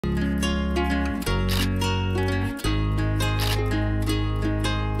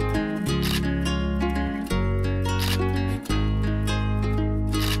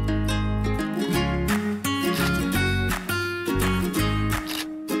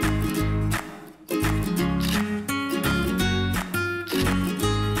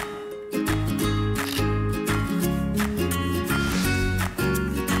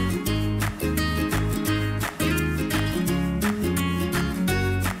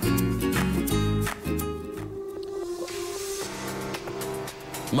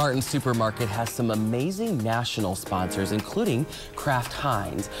Martin's Supermarket has some amazing national sponsors, including Kraft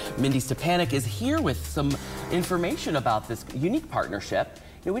Heinz. Mindy Stepanek is here with some information about this unique partnership.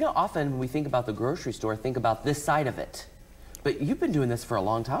 You know, we don't often, when we think about the grocery store, think about this side of it. But you've been doing this for a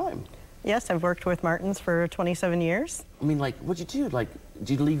long time. Yes, I've worked with Martin's for 27 years. I mean, like, what'd you do? Like,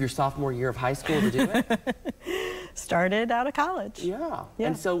 did you leave your sophomore year of high school to do it? Started out of college. Yeah. Yeah.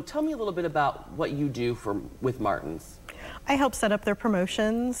 And so tell me a little bit about what you do with Martin's. I help set up their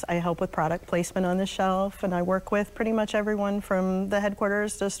promotions. I help with product placement on the shelf, and I work with pretty much everyone from the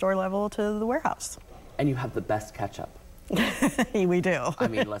headquarters to store level to the warehouse. And you have the best ketchup. We do. I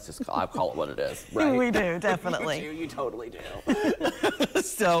mean, I'll call it what it is, right? We do, definitely. You totally do.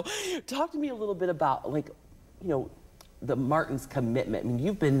 So talk to me a little bit about, like, you know, the Martin's commitment. I mean,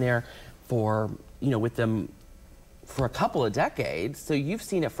 you've been there for, you know, with them for a couple of decades, so you've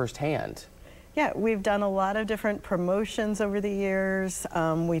seen it firsthand. Yeah, we've done a lot of different promotions over the years.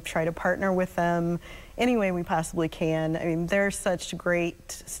 We've tried to partner with them any way we possibly can. I mean, they're such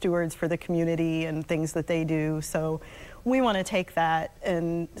great stewards for the community and things that they do. So we want to take that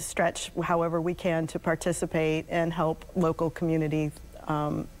and stretch however we can to participate and help local community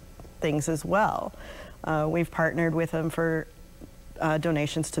things as well. We've partnered with them for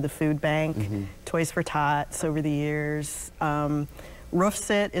donations to the food bank, Toys for Tots over the years. Roof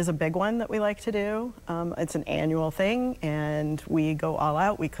Sit is a big one that we like to do. It's an annual thing, and we go all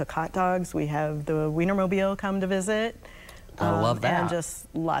out. We cook hot dogs. We have the Wienermobile come to visit. I love that. And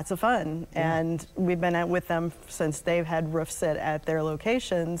just lots of fun. Yeah. And we've been with them since they've had Roof Sit at their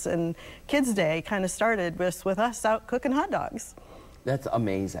locations. And Kids Day kind of started with us out cooking hot dogs. That's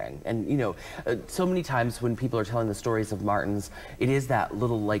amazing. And, you know, so many times when people are telling the stories of Martin's, it is that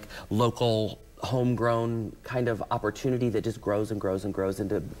little, like, local, homegrown kind of opportunity that just grows and grows and grows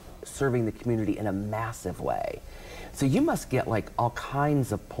into serving the community in a massive way. So you must get, like, all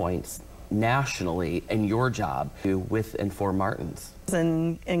kinds of points nationally in your job with and for Martin's.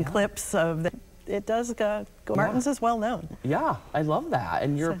 And clips of it does go. Martin's is well known. Yeah, I love that,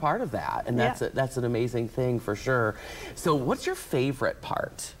 and you're a part of that, and that's an amazing thing for sure. So what's your favorite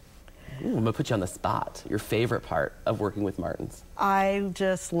part? Ooh, I'm gonna put you on the spot. Your favorite part of working with Martin's? I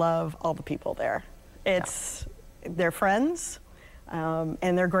just love all the people there. They're friends,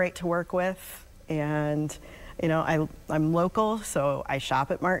 and they're great to work with. And you know, I'm local, so I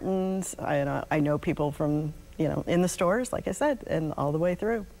shop at Martin's. I know people from, you know, in the stores, like I said, and all the way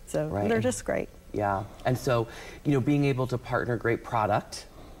through. So they're just great. Yeah, and so, you know, being able to partner great product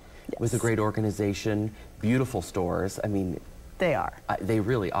with a great organization, beautiful stores, I mean, they are. They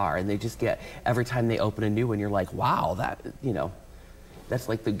really are, and they just get, every time they open a new one, you're like, wow, that, you know, that's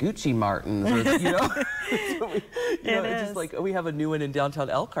like the Gucci Martins, or, you know? So it's just like, we have a new one in downtown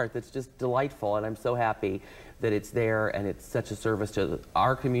Elkhart that's just delightful, and I'm so happy that it's there, and it's such a service to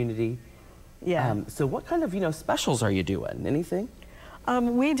our community. Yeah. So what kind of, you know, specials are you doing? Anything?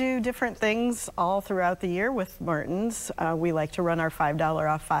 We do different things all throughout the year with Martin's. We like to run our $5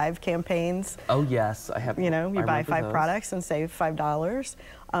 off 5 campaigns. Oh yes, I have. You know, you buy 5 those. products and save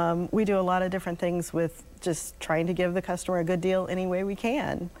 $5. We do a lot of different things with just trying to give the customer a good deal any way we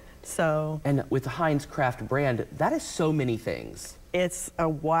can. So. And with the Heinz Kraft brand, that is so many things. It's a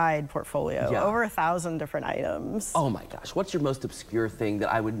wide portfolio, over 1,000 different items. Oh my gosh, what's your most obscure thing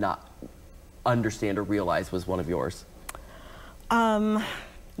that I would not understand or realize was one of yours?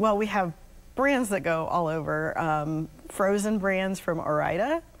 Well, we have brands that go all over. Frozen brands from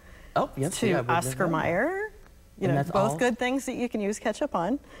Ore-Ida to Oscar Mayer. You know, both good things that you can use ketchup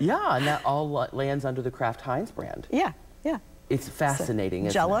on. Yeah, and that all lands under the Kraft Heinz brand. Yeah, yeah. It's fascinating,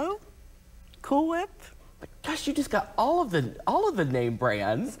 isn't Jell-O, it? Cool Whip. But gosh, you just got all of the name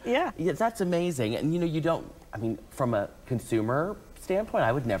brands. Yeah. That's amazing. And you know, you don't, I mean, from a consumer standpoint,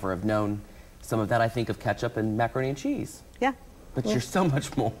 I would never have known some of that. I think of ketchup and macaroni and cheese. Yeah. But you're so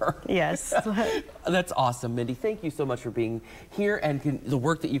much more. Yes. That's awesome, Mindy. Thank you so much for being here and the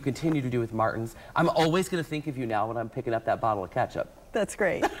work that you continue to do with Martin's. I'm always going to think of you now when I'm picking up that bottle of ketchup. That's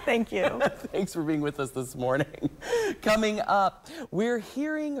great. Thank you. Thanks for being with us this morning. Coming up, we're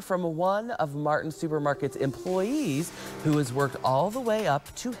hearing from one of Martin's Supermarket's employees who has worked all the way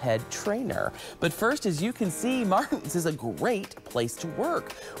up to head trainer. But first, as you can see, Martin's is a great place to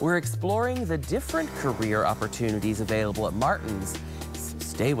work. We're exploring the different career opportunities available at Martin's.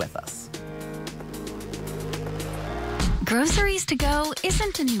 Stay with us. Groceries to go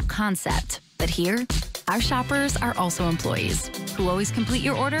isn't a new concept, but here, our shoppers are also employees who always complete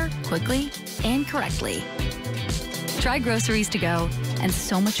your order quickly and correctly. Try Groceries to Go and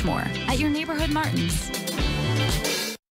so much more at your neighborhood Martin's.